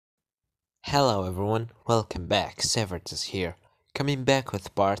Hello everyone, welcome back, Severed is here, coming back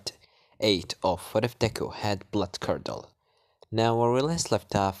with part 8 of What If Deku Had Bloodcurdle. Now where we last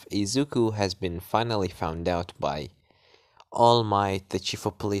left off, Izuku has been finally found out by All Might, the chief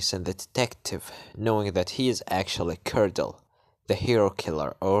of police and the detective, knowing that he is actually Curdle, the hero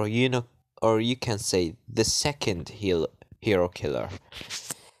killer, or you can say the second hero killer.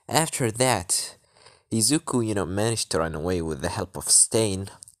 After that, Izuku, managed to run away with the help of Stain,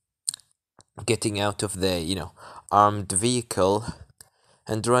 getting out of the, armed vehicle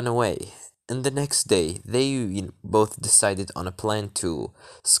and run away. And the next day, they both decided on a plan to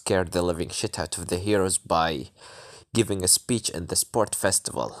scare the living shit out of the heroes by giving a speech at the sport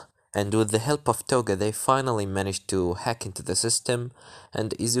festival. And with the help of Toga, they finally managed to hack into the system,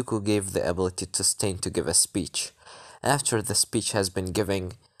 and Izuku gave the ability to Stain to give a speech. After the speech has been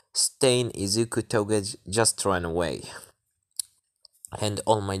given, Stain, Izuku, Toga just ran away, and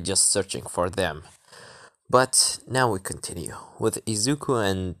All Might just searching for them. But now we continue with Izuku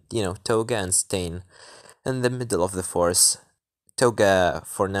and, Toga and Stain in the middle of the forest. Toga,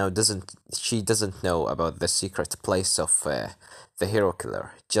 for now, doesn't know about the secret place of the hero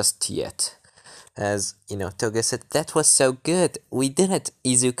killer just yet. As, Toga said, that was so good. We did it,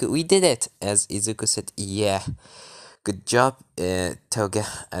 Izuku, we did it. As Izuku said, yeah, good job, Toga.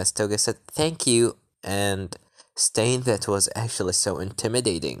 As Toga said, thank you. And Stain, that was actually so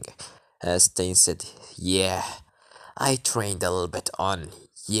intimidating. As Stain said, yeah, I trained a little bit on,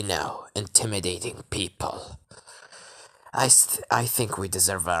 intimidating people. I think we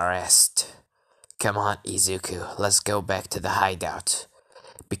deserve a rest. Come on, Izuku, let's go back to the hideout.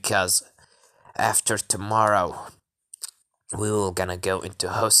 Because after tomorrow, we will gonna go into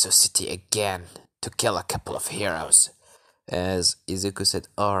Hoso City again to kill a couple of heroes. As Izuku said,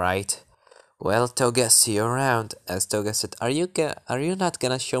 alright. Well, Toga, see you around. As Toga said, are you not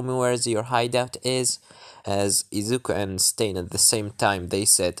gonna show me where your hideout is? As Izuku and Stain at the same time, they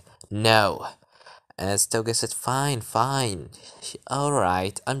said, no. As Toga said, fine.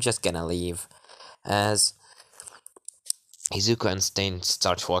 Alright, I'm just gonna leave. As Izuku and Stain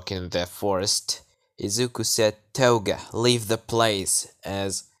start walking in the forest, Izuku said, Toga, leave the place.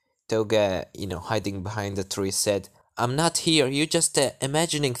 As Toga, hiding behind the tree said, I'm not here, you're just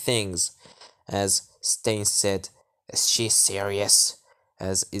imagining things. As Stain said, is she serious?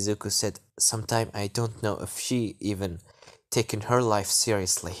 As Izuku said, sometime I don't know if she even taken her life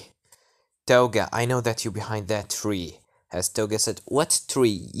seriously. Toga, I know that you're behind that tree. As Toga said, what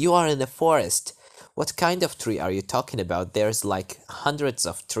tree? You are in the forest. What kind of tree are you talking about? There's like hundreds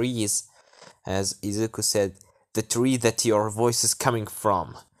of trees. As Izuku said, the tree that your voice is coming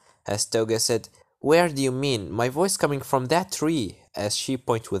from. As Toga said, where do you mean? My voice coming from that tree? As she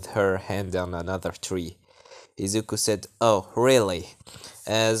pointed with her hand on another tree. Izuku said, oh, really?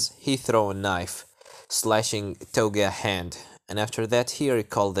 As he threw a knife, slashing Toga's hand. And after that, he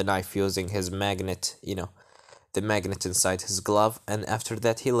recalled the knife using his magnet, the magnet inside his glove. And after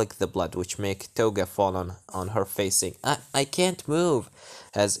that, he licked the blood, which make Toga fall on her face, saying, I can't move.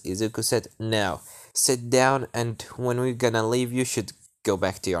 As Izuku said, no, sit down, and when we're gonna leave, you should go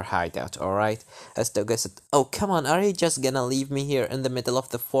back to your hideout, alright? As Toga said, oh, come on, are you just gonna leave me here in the middle of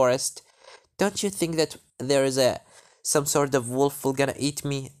the forest? Don't you think that there is some sort of wolf will gonna eat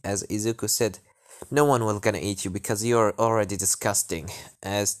me? As Izuku said, no one will gonna eat you because you're already disgusting.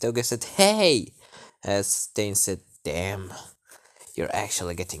 As Toga said, hey! As Stain said, damn, you're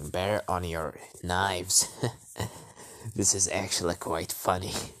actually getting better on your knives. This is actually quite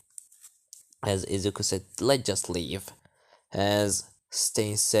funny. As Izuku said, let's just leave. As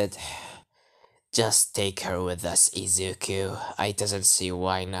Stain said, just take her with us, Izuku. I doesn't see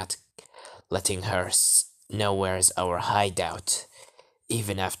why not letting her know where's our hideout.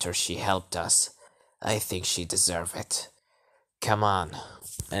 Even after she helped us, I think she deserves it. Come on.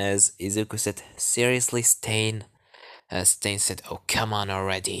 As Izuku said, seriously, Stain? As Stain said, oh, come on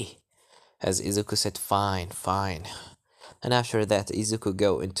already. As Izuku said, fine. And after that, Izuku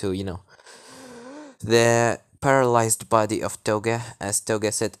go into, the paralyzed body of Toga. As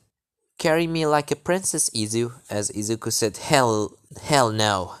Toga said, carry me like a princess, Izu. As Izuku said, hell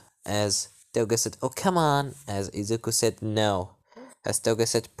no. As Toga said, oh, come on. As Izuku said, no. As Toga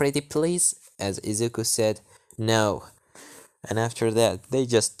said, pretty please. As Izuku said, no. And after that, they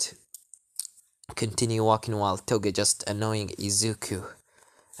just continue walking while Toga just annoying Izuku.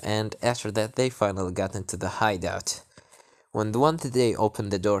 And after that, they finally got into the hideout. When the one day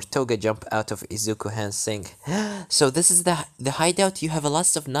opened the door, Toga jumped out of Izuku's hands saying, so this is the hideout? You have a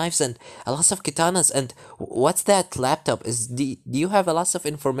lot of knives and a lot of katanas, and what's that laptop? Do you have a lot of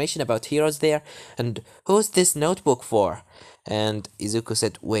information about heroes there? And who's this notebook for? And Izuku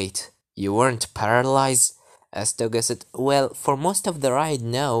said, wait, You weren't paralyzed? Asked Toga said, well, for most of the ride,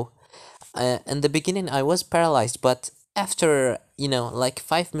 no. In the beginning, I was paralyzed, but after, like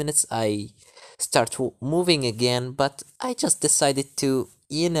 5 minutes, I start moving again, but I just decided to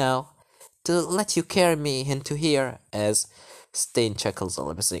let you carry me into here, as Stain chuckles a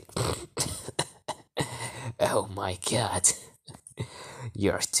little bit. Oh my god.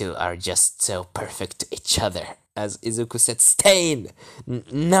 You two are just so perfect to each other. As Izuku said, Stain!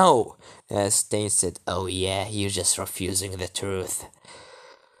 No! As Stain said, oh yeah, you're just refusing the truth.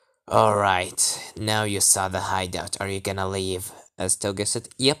 Alright, now you saw the hideout. Are you gonna leave? As Toga said,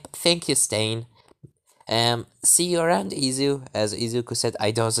 yep, thank you, Stain. See you around, Izu. As Izuku said,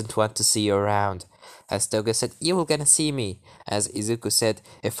 I don't want to see you around. As Toga said, you will gonna see me. As Izuku said,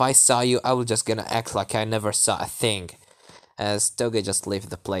 if I saw you, I will just gonna act like I never saw a thing. As Toga just left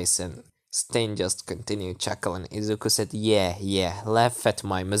the place and Stain just continued chuckling. Izuku said, yeah, laugh at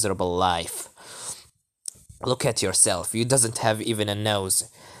my miserable life. Look at yourself, you doesn't have even a nose.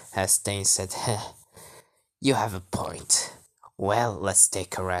 As Stain said, you have a point. Well, let's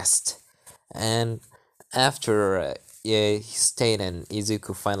take a rest. And after Stain and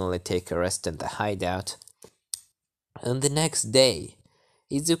Izuku finally take a rest in the hideout, and the next day,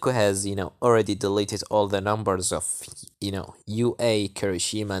 Izuku has, already deleted all the numbers of, UA,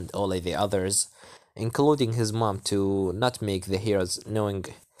 Kirishima, and all of the others, including his mom, to not make the heroes knowing,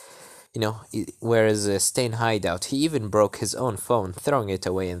 where is Stain hideout. He even broke his own phone, throwing it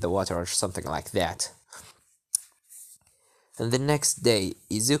away in the water or something like that. And the next day,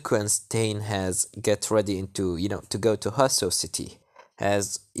 Izuku and Stain has get ready to go to Hasso City,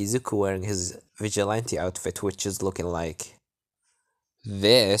 as Izuku wearing his vigilante outfit, which is looking like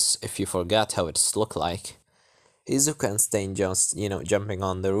this, if you forgot how it's look like. Izuku and Stain just, jumping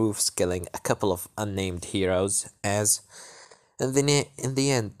on the roofs, killing a couple of unnamed heroes, and then in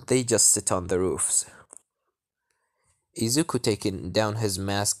the end, they just sit on the roofs. Izuku taking down his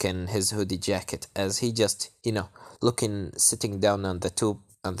mask and his hoodie jacket as he just, sitting down on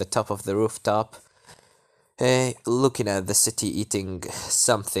the top of the rooftop, looking at the city, eating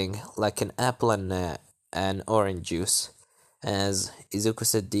something like an apple and an orange juice. As Izuku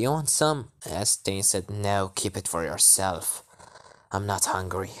said, do you want some? As Stain said, no, keep it for yourself. I'm not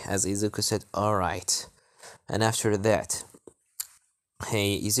hungry. As Izuku said, alright. And after that,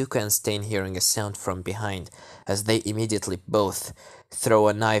 Izuku and Stain hearing a sound from behind, as they immediately both throw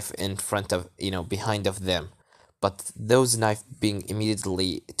a knife in front of, behind of them. But those knives being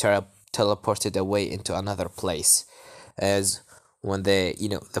immediately teleported away into another place. As when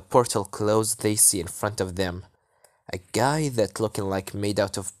the portal closed, they see in front of them a guy that looking like made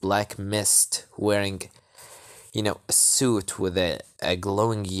out of black mist, wearing, a suit with a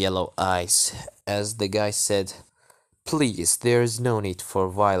glowing yellow eyes. As the guy said, please, there is no need for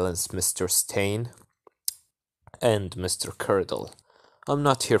violence, Mr. Stain and Mr. Curdle. I'm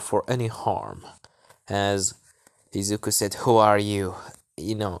not here for any harm. As Izuku said, who are you?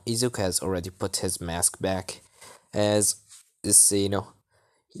 Izuku has already put his mask back. As this,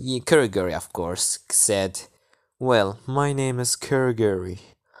 Kuriguri, of course, said, well, my name is Kuriguri.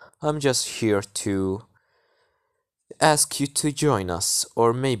 I'm just here to ask you to join us,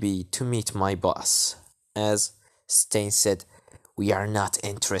 or maybe to meet my boss. As Stain said, we are not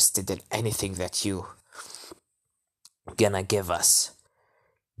interested in anything that you gonna give us.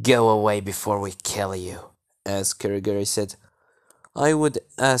 Go away before we kill you. As Kuriguri said, I would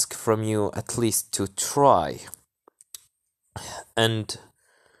ask from you at least to try. And,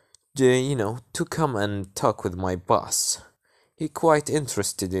 to come and talk with my boss. He's quite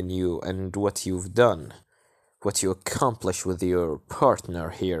interested in you and what you've done. What you accomplish with your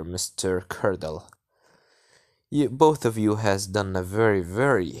partner here, Mr. Curdle. Both of you has done a very,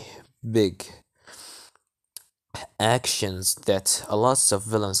 very big actions that a lot of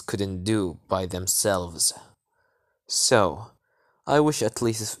villains couldn't do by themselves. So, I wish at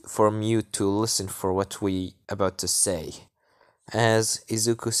least from you to listen for what we about to say. As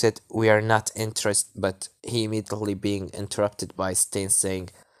Izuku said, we are not interested, but he immediately being interrupted by Stain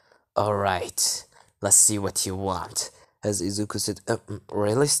saying, alright, let's see what you want. As Izuku said,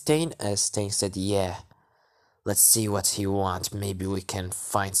 really, Stain? As Stain said, yeah. Let's see what he wants, maybe we can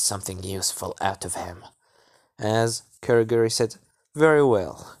find something useful out of him. As Kuriguri said, very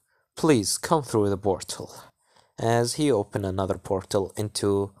well, please come through the portal. As he opened another portal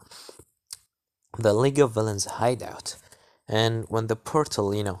into the League of Villains hideout. And when the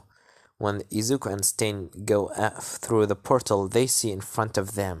portal, when Izuku and Stain go through the portal, they see in front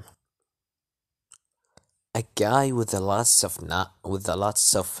of them a guy with lots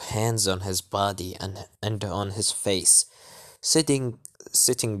of hands on his body and on his face, sitting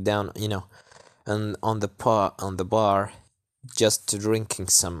sitting down, and on the bar, just drinking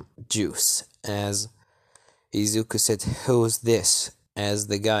some juice. As Izuku said, "Who's this?" As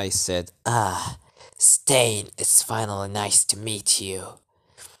the guy said, "Ah, Stain, it's finally nice to meet you.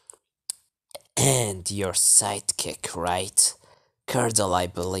 And your sidekick, right? Curdle, I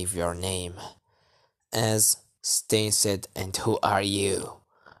believe your name." As Stain said, "And who are you?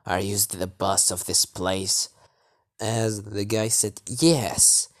 Are you the boss of this place?" As the guy said,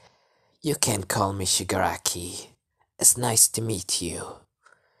 "Yes, you can call me Shigaraki. It's nice to meet you."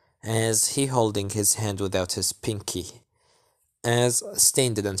 As he holding his hand without his pinky. As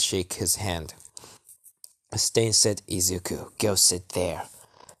Stain didn't shake his hand. Stain said, "Izuku, go sit there."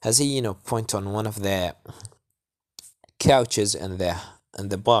 As he, point on one of the couches and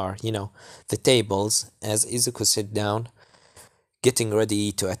the bar, the tables, as Izuku sit down, getting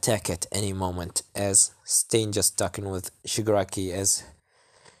ready to attack at any moment, as Stain just talking with Shigaraki, as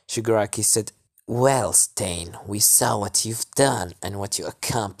Shigaraki said, "Well, Stain, we saw what you've done and what you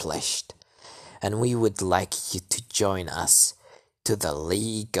accomplished, and we would like you to join us to the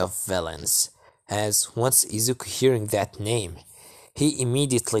League of Villains." As once Izuku hearing that name, he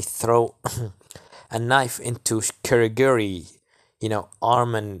immediately throw a knife into Kuriguri,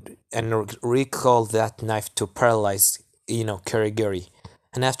 arm and recall that knife to paralyze, Kuriguri.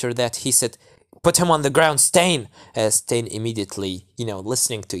 And after that, he said, "Put him on the ground, Stain!" As Stain immediately,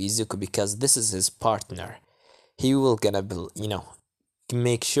 listening to Izuku because this is his partner. He will gonna,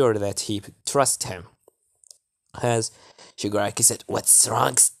 make sure that he trust him. As Shigaraki said, "What's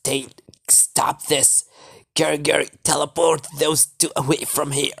wrong, Stain? Stop this! Kuriguri, teleport those two away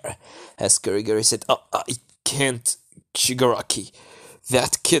from here." As Kuriguri said, "Oh, I can't, Shigaraki.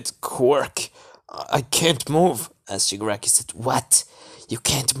 That kid Quirk. I can't move." As Shigaraki said, "What? You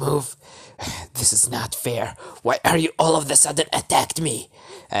can't move? This is not fair. Why are you all of a sudden attacked me?"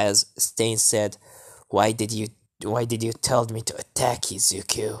 As Stain said, why did you tell me to attack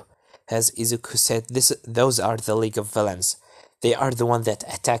Izuku?" As Izuku said, those are the League of Villains. They are the one that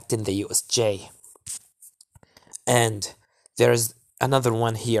attacked in the USJ. And there's another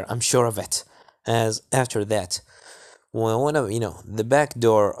one here, I'm sure of it. As after that, one of the back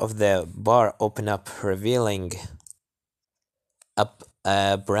door of the bar open up, revealing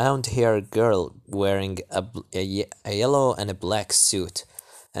a brown-haired girl wearing a yellow and a black suit.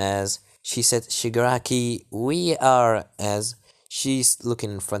 As she said, "Shigaraki, we are..." As she's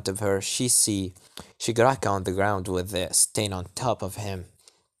looking in front of her, she see Shigaraki on the ground with a Stain on top of him,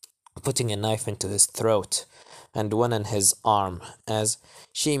 putting a knife into his throat and one in his arm. As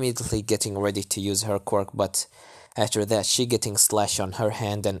she immediately getting ready to use her quirk, but after that she getting slash on her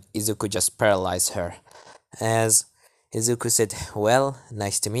hand and Izuku just paralyzed her. As Izuku said, "Well,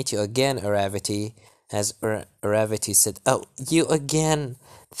 nice to meet you again, Uravity." As Uravity said, "Oh, you again?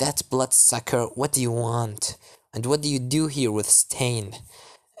 That bloodsucker, what do you want? And what do you do here with Stain?"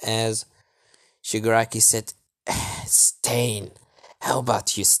 As Shigaraki said, "Stain, how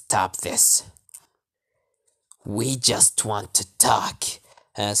about you stop this? We just want to talk."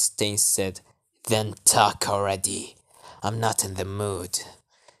 As Stain said, "Then talk already. I'm not in the mood.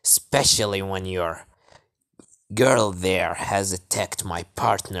 Especially when your girl there has attacked my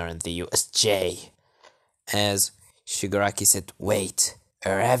partner in the USJ." As Shigaraki said, "Wait,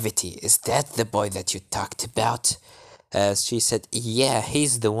 Gravity, is that the boy that you talked about?" As she said, "Yeah,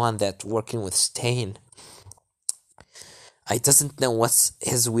 he's the one that working with Stain. I doesn't know what's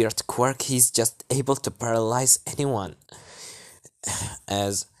his weird quirk, he's just able to paralyze anyone."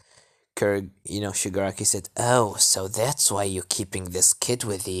 As Shigaraki said, "Oh, so that's why you're keeping this kid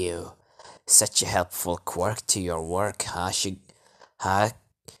with you. Such a helpful quirk to your work, huh,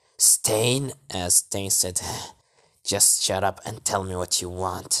 Stain?" As Stain said, "Just shut up and tell me what you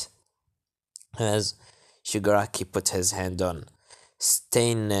want." As Shigaraki put his hand on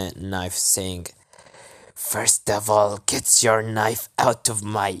Stain knife, saying, "First of all, get your knife out of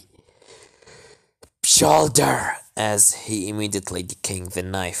my shoulder." As he immediately decaying the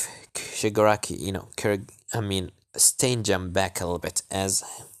knife, Shigaraki, Stain jumped back a little bit as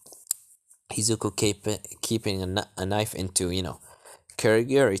Izuku keeping a knife into,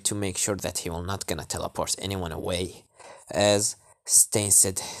 Kuriguri to make sure that he will not gonna teleport anyone away. As Stain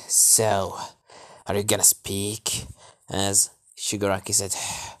said, "So, are you gonna speak?" As Shigaraki said,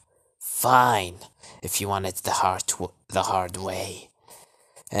 "Fine, if you want it the hard way."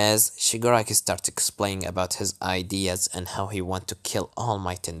 As Shigaraki starts explaining about his ideas and how he want to kill All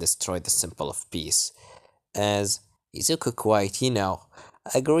Might and destroy the Symbol of Peace. As Izuku quite,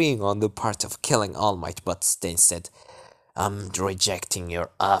 agreeing on the part of killing All Might, but Stain said, "I'm rejecting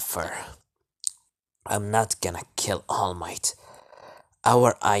your offer. I'm not gonna kill All Might.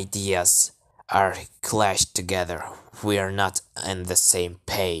 Our ideas are clashed together. We are not on the same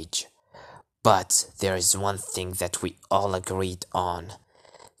page. But there is one thing that we all agreed on,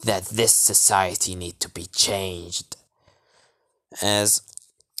 that this society need to be changed. As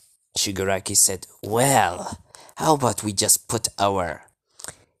Shigaraki said, well, how about we just put our,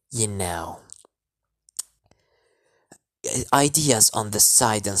 you know, ideas on the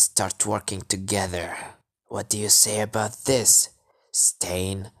side and start working together. What do you say about this,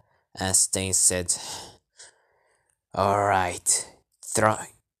 Stain? As Stain said, alright, throw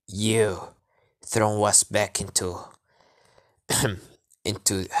you throw us back into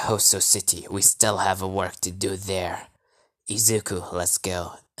Hoso City. We still have a work to do there. Izuku, let's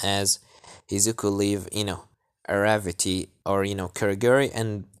go. As Izuku leave, Araviti or Kuriguri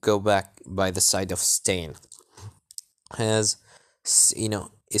and go back by the side of Stain. As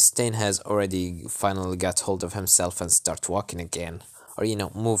Stain has already finally got hold of himself and start walking again, or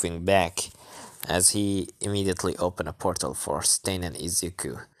moving back, as he immediately opened a portal for Stain and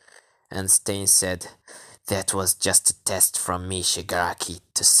Izuku. And Stain said, "That was just a test from me, Shigaraki,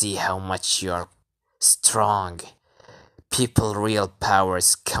 to see how much you're strong. People real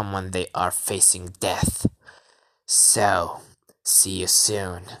powers come when they are facing death. So, see you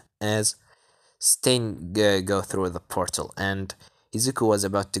soon." As Stain go through the portal, and Izuku was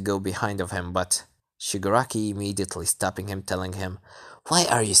about to go behind of him, but Shigaraki immediately stopping him, telling him, "Why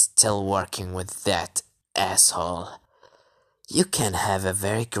are you still working with that asshole? You can have a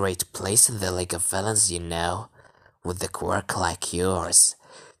very great place in the League of Villains, with a quirk like yours,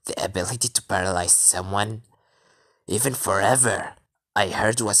 the ability to paralyze someone, even forever. I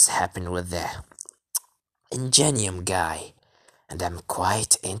heard what's happened with the Ingenium guy, and I'm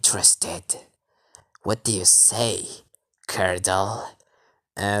quite interested. What do you say, Curdle?"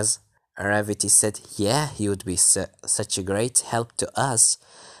 As Araviti said, "Yeah, he would be such a great help to us,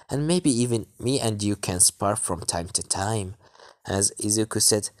 and maybe even me and you can spar from time to time." As Izuku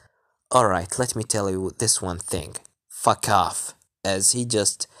said, "Alright, let me tell you this one thing. Fuck off." As he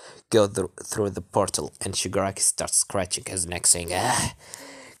just go through the portal, and Shigaraki starts scratching his neck, saying,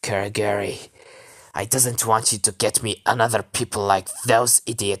 "Kuriguri, I doesn't want you to get me another people like those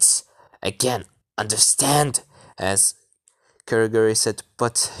idiots again, understand?" As Kuriguri said,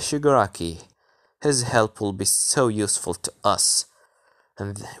 "But Shigaraki, his help will be so useful to us.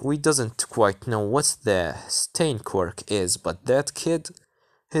 And we doesn't quite know what the Stain quirk is, but that kid,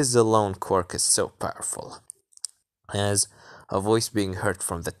 his alone quirk is so powerful." As a voice being heard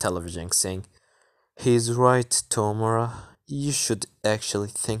from the television saying, "He's right, Tomura. You should actually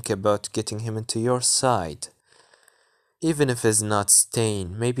think about getting him into your side. Even if he's not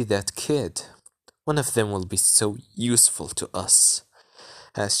Stain, maybe that kid. One of them will be so useful to us."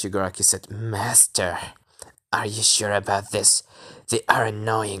 As Shigaraki said, "Master, are you sure about this? They are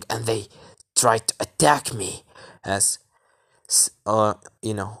annoying and they try to attack me." As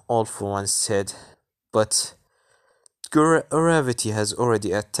All For One said, "But Gravity has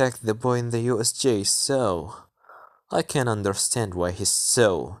already attacked the boy in the USJ, so I can understand why he's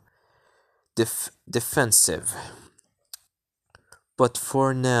so defensive. But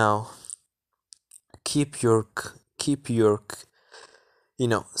for now, keep your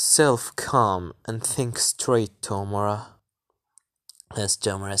self calm and think straight, Tomura." As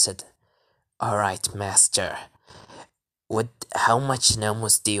Tomura said, "Alright, master. How much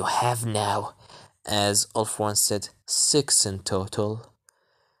nomos do you have now?" As All For One said, "6 in total.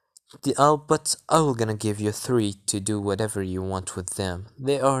 But I will gonna give you 3 to do whatever you want with them.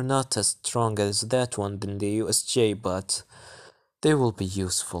 They are not as strong as that one in the USJ, but they will be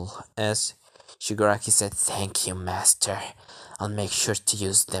useful." As Shigaraki said, "Thank you, master. I'll make sure to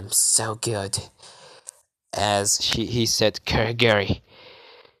use them so good." As he said, "Kuriguri,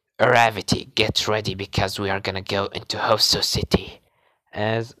 Gravity, get ready because we are gonna go into Hoso City."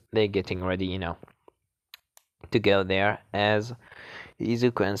 As they're getting ready, to go there, as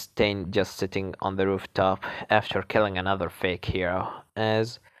Izuku and Stain just sitting on the rooftop after killing another fake hero.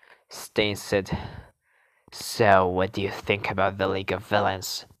 As Stain said, "So, what do you think about the League of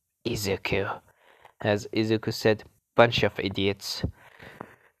Villains, Izuku?" As Izuku said, "Bunch of idiots.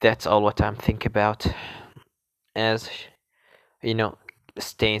 That's all what I'm thinking about." As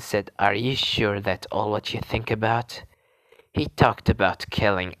Stain said, "Are you sure that's all what you think about? He talked about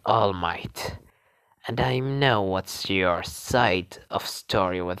killing All Might. And I know what's your side of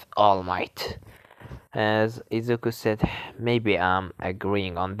story with All Might." As Izuku said, "Maybe I'm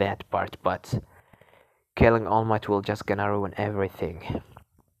agreeing on that part, but killing All Might will just gonna ruin everything.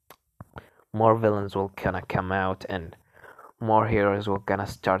 More villains will gonna come out and more heroes will gonna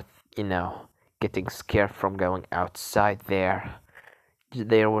start, getting scared from going outside there.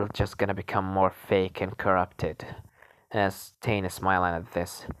 they were just gonna become more fake and corrupted. As Stain is smiling at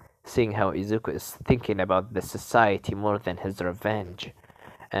this, seeing how Izuku is thinking about the society more than his revenge.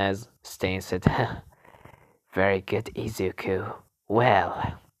 As Stain said, very good, Izuku.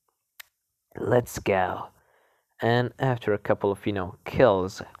 Well, let's go. And after a couple of,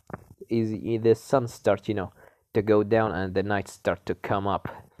 kills, the sun starts, to go down and the night start to come up.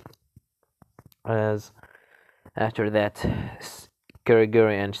 As after that,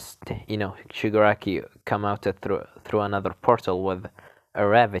 Kuriguri and Shigaraki come out through another portal with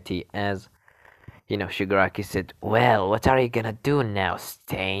Aravity. As Shigaraki said, "Well, what are you gonna do now,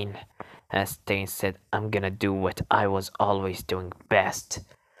 Stain?" As Stain said, "I'm gonna do what I was always doing best.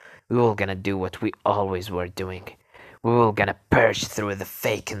 We were gonna do what we always were doing. We were gonna purge through the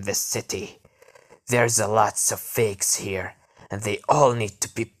fake in this city. There's a lots of fakes here, and they all need to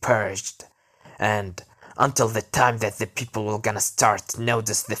be purged. And until the time that the people will gonna start to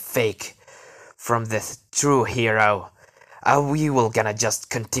notice the fake from the true hero, we will gonna just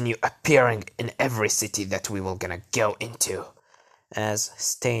continue appearing in every city that we will gonna go into." As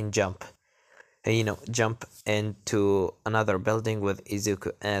Stain jump into another building with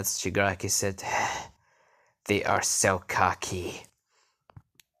Izuku. As Shigaraki said, "They are so cocky.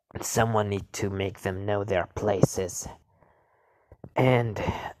 Someone need to make them know their places. And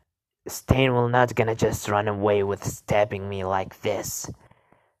Stain will not gonna just run away with stabbing me like this.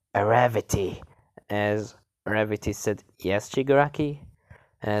 Aravity." As Aravity said, "Yes, Shigaraki?"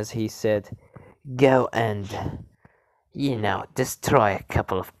 As he said, "Go and, destroy a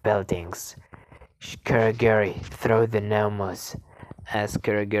couple of buildings. Kuriguri, throw the Nomos." As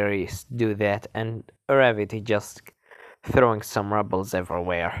Kuriguri do that, and Aravity just throwing some rubbles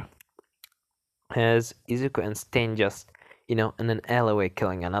everywhere. As Izuku and Stain just, in an alleyway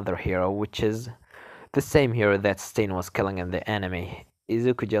killing another hero, which is the same hero that Stain was killing in the anime.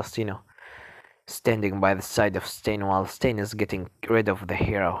 Izuku just, standing by the side of Stain while Stain is getting rid of the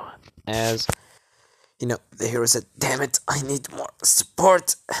hero. As, the hero said, "Damn it, I need more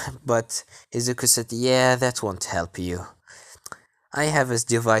support." But Izuku said, "Yeah, that won't help you. I have this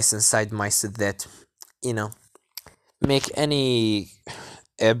device inside my suit that, make any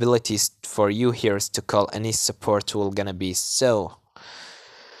abilities for you heroes to call any support will gonna be so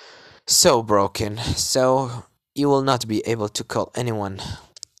broken, so you will not be able to call anyone.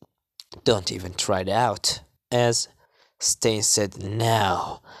 Don't even try it out." As Stain said,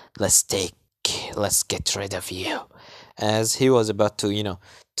 "Now, let's get rid of you." As he was about to,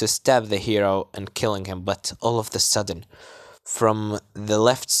 to stab the hero and killing him, but all of the sudden, from the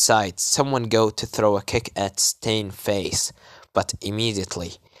left side, someone go to throw a kick at Stain face, but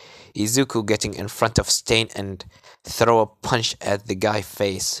immediately, Izuku getting in front of Stain and throw a punch at the guy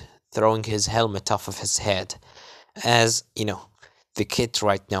face, throwing his helmet off of his head. As, the kid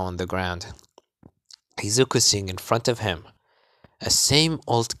right now on the ground. Izuku seeing in front of him a same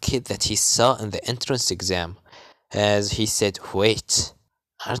old kid that he saw in the entrance exam. As he said, "Wait,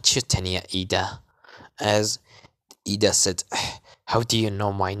 aren't you Tanya Ida?" As Ida said, "How do you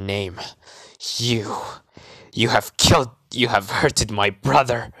know my name? You have hurted my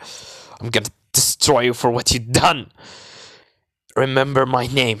brother. I'm gonna destroy you for what you've done. Remember my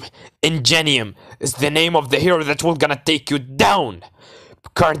name. Ingenium is the name of the hero that will gonna take you down.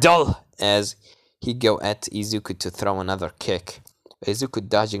 Cardell." As he go at Izuku to throw another kick. Izuku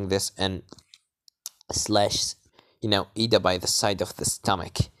dodging this and slash, Ida by the side of the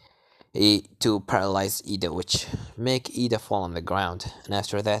stomach. To paralyze Ida, which make Ida fall on the ground. And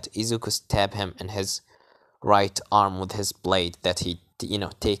after that, Izuku stab him in his right arm with his blade that he,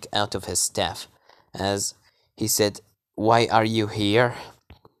 take out of his staff. As he said, "Why are you here?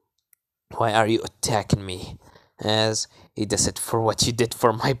 Why are you attacking me?" As he does it, "For what you did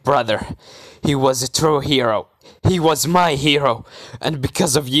for my brother. He was a true hero. He was my hero. And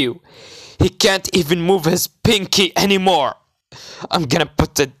because of you, he can't even move his pinky anymore. I'm gonna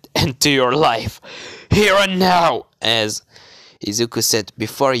put an end to your life. Here and now." As Izuku said,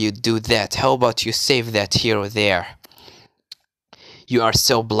 "Before you do that, how about you save that hero there? You are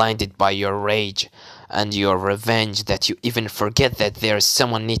so blinded by your rage and your revenge that you even forget that there is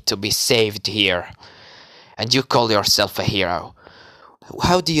someone need to be saved here. And you call yourself a hero.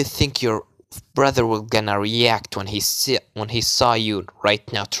 How do you think your brother will gonna react when he saw you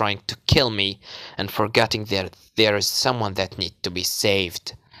right now trying to kill me and forgetting that there is someone that need to be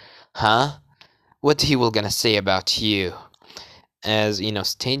saved? Huh? What he will gonna say about you?" As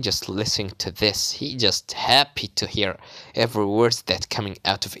Stain just listening to this, he just happy to hear every word that coming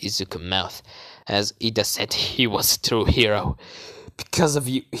out of Izuku's mouth. As Ida said, "He was a true hero. Because of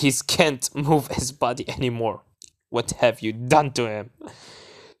you, he can't move his body anymore. What have you done to him?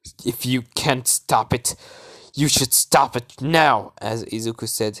 If you can't stop it, you should stop it now, as Izuku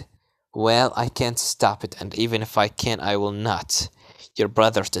said. Well, I can't stop it, and even if I can, I will not. Your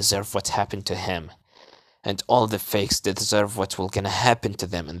brothers deserve what happened to him, and all the fakes deserve what will gonna happen to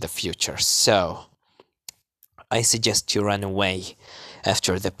them in the future. So, I suggest you run away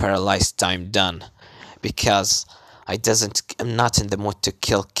after the paralyzed time done, because I'm not in the mood to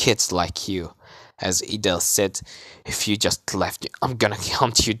kill kids like you. As Idel said, if you just left, I'm gonna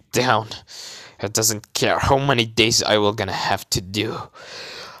hunt you down. It doesn't care how many days I will gonna have to do.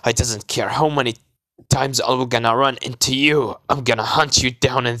 I doesn't care how many times I will gonna run into you. I'm gonna hunt you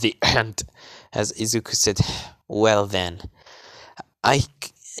down in the end. As Izuku said, well then, I,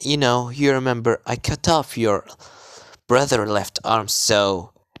 you remember I cut off your brother left arm,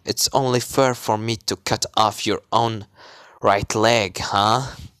 so it's only fair for me to cut off your own right leg,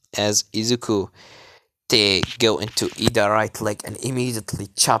 huh? As Izuku, they go into Ida right leg and immediately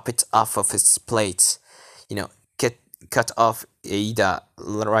chop it off of his plates. Cut off Ida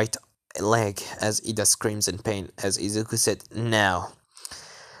right leg as Ida screams in pain. As Izuku said, now,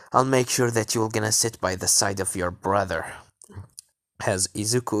 I'll make sure that you're gonna sit by the side of your brother. As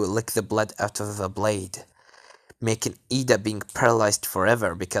Izuku licked the blood out of the blade, making Ida being paralyzed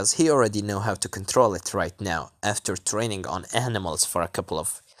forever because he already know how to control it right now after training on animals for a couple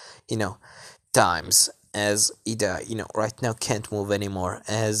of, times. As Ida, right now can't move anymore.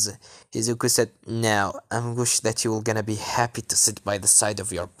 As Izuku said, now, I wish that you were gonna be happy to sit by the side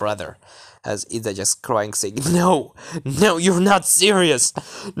of your brother. As Ida just crying, saying, no, you're not serious,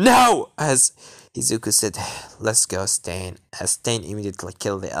 no! As Izuku said, let's go, Stain. As Stain immediately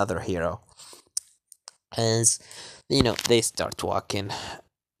killed the other hero. As, they start walking.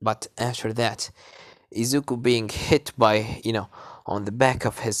 But after that, Izuku being hit by, on the back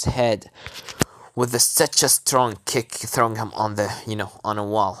of his head with such a strong kick, throwing him on the, on a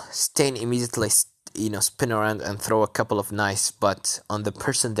wall. Stain immediately, spin around and throw a couple of knives, but on the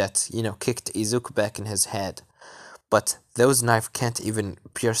person that, kicked Izuku back in his head. But those knives can't even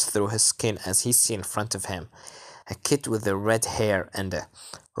pierce through his skin as he sees in front of him a kid with the red hair and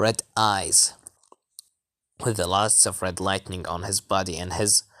red eyes, with the lots of red lightning on his body, and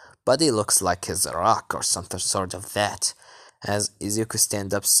his body looks like his rock or something sort of that. As Izuku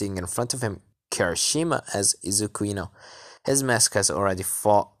stand up, seeing in front of him Kirishima, as Izuku, his mask has already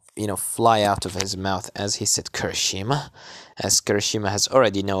fly out of his mouth as he said Kirishima, as Kirishima has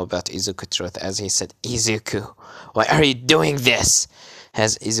already know about Izuku truth, as he said, Izuku, why are you doing this?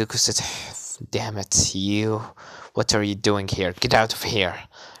 As Izuku said, damn it, what are you doing here? Get out of here.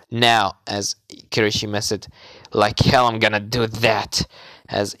 Now, as Kirishima said, like hell I'm gonna do that.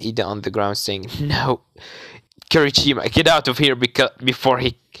 As Ida on the ground saying, no, Kirishima, get out of here before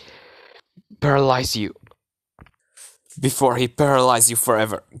he paralyze you. Before he paralyze you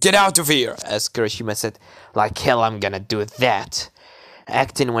forever. Get out of here! As Kirishima said, like hell I'm gonna do that.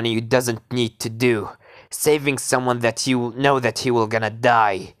 Acting when you doesn't need to do. Saving someone that you know that he will gonna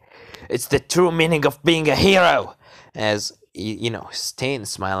die. It's the true meaning of being a hero! As, Stain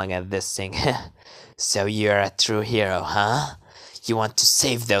smiling at this saying, so you're a true hero, huh? You want to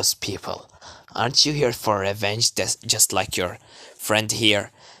save those people. Aren't you here for revenge, just like your friend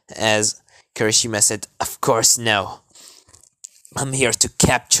here? As Kirishima said, of course no. I'm here to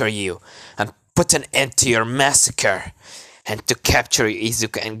capture you and put an end to your massacre, and to capture you,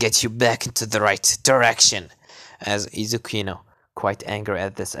 Izuku, and get you back into the right direction. As Izuku, quite angry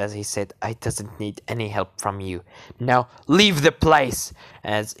at this, as he said, I doesn't need any help from you. Now leave the place!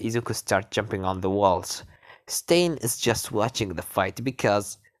 As Izuku starts jumping on the walls. Stain is just watching the fight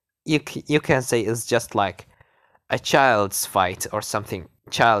because you can say it's just like a child's fight or something,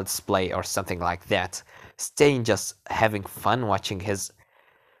 child's play or something like that. Stain just having fun watching his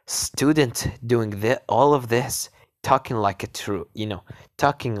student doing all of this, talking like a true,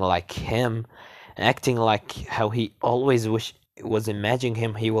 talking like him, acting like how he always was imagining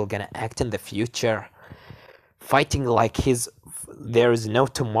him he will gonna act in the future, fighting like there is no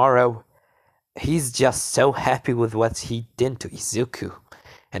tomorrow. He's just so happy with what he did to Izuku,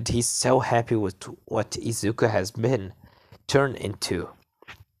 and he's so happy with what Izuku has been turned into.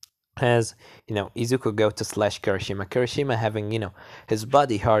 As, Izuku go to slash Kirishima. Kirishima having, his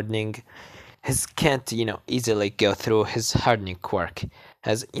body hardening, his can't, easily go through his hardening quirk.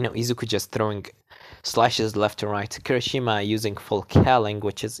 As, Izuku just throwing slashes left to right. Kirishima using full calling,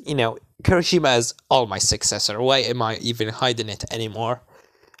 which is, Kirishima is all my successor. Why am I even hiding it anymore?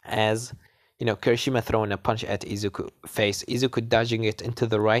 As, Kirishima throwing a punch at Izuku face. Izuku dodging it into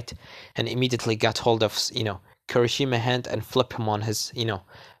the right and immediately got hold of, Kirishima hand and flip him on his,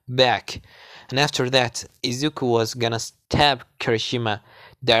 back. And after that, Izuku was gonna stab Kirishima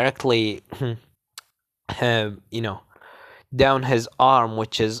directly, you know, down his arm,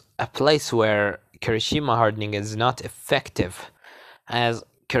 which is a place where Kirishima hardening is not effective, as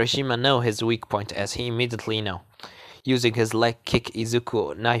Kirishima know his weak point, as he immediately know. Using his leg kick,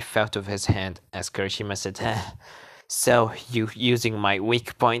 Izuku knife out of his hand, as Kirishima said, so you using my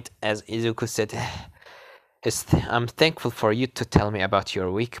weak point, as Izuku said, I'm thankful for you to tell me about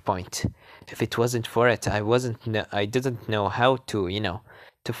your weak point. If it wasn't for it, I didn't know how to,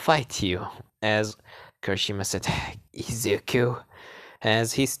 to fight you. As Kirishima said, Izuku.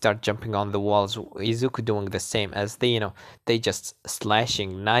 As he start jumping on the walls, Izuku doing the same. As they just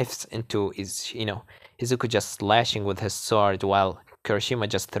slashing knives into Izuku just slashing with his sword while Kirishima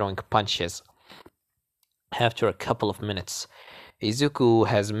just throwing punches. After a couple of minutes, Izuku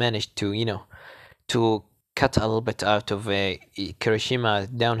has managed to, to cut a little bit out of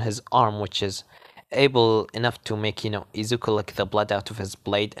Kirishima down his arm, which is able enough to make Izuku lick the blood out of his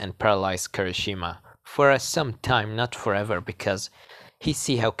blade and paralyze Kirishima for some time, not forever, because he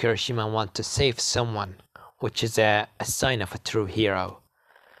see how Kirishima want to save someone, which is a sign of a true hero.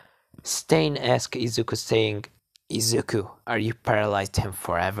 Stain asked Izuku, saying, "Izuku, are you paralyzed him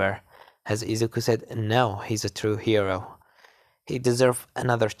forever?" As Izuku said, "No, he's a true hero. He deserves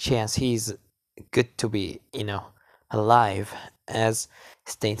another chance. He's good to be, alive." As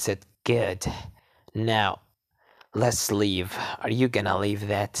Stain said, "Good. Now, let's leave. Are you gonna leave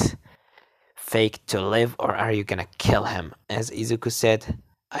that fake to live, or are you gonna kill him?" As Izuku said,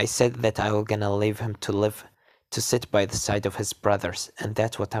 "I said that I will gonna leave him to live, to sit by the side of his brothers, and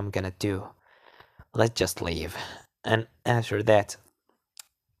that's what I'm gonna do. Let's just leave." And after that,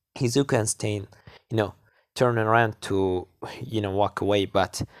 Izuku and Stain, turn around to, walk away,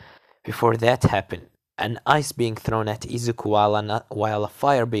 but before that happened, an ice being thrown at Izuku while a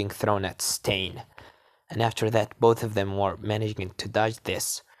fire being thrown at Stain. And after that, both of them were managing to dodge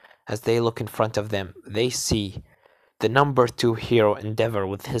this. As they look in front of them, they see the number 2 hero Endeavor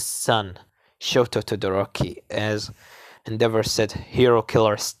with his son, Shoto Todoroki, as Endeavor said, "Hero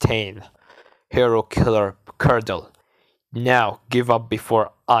killer Stain, hero killer Curdle. Now give up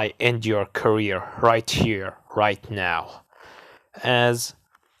before I end your career right here, right now." As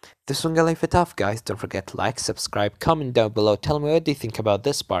this one gonna leave it off, guys. Don't forget to like, subscribe, comment down below. Tell me what do you think about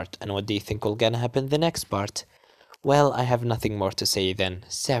this part, and what do you think will gonna happen in the next part. Well, I have nothing more to say than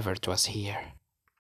Severed was here.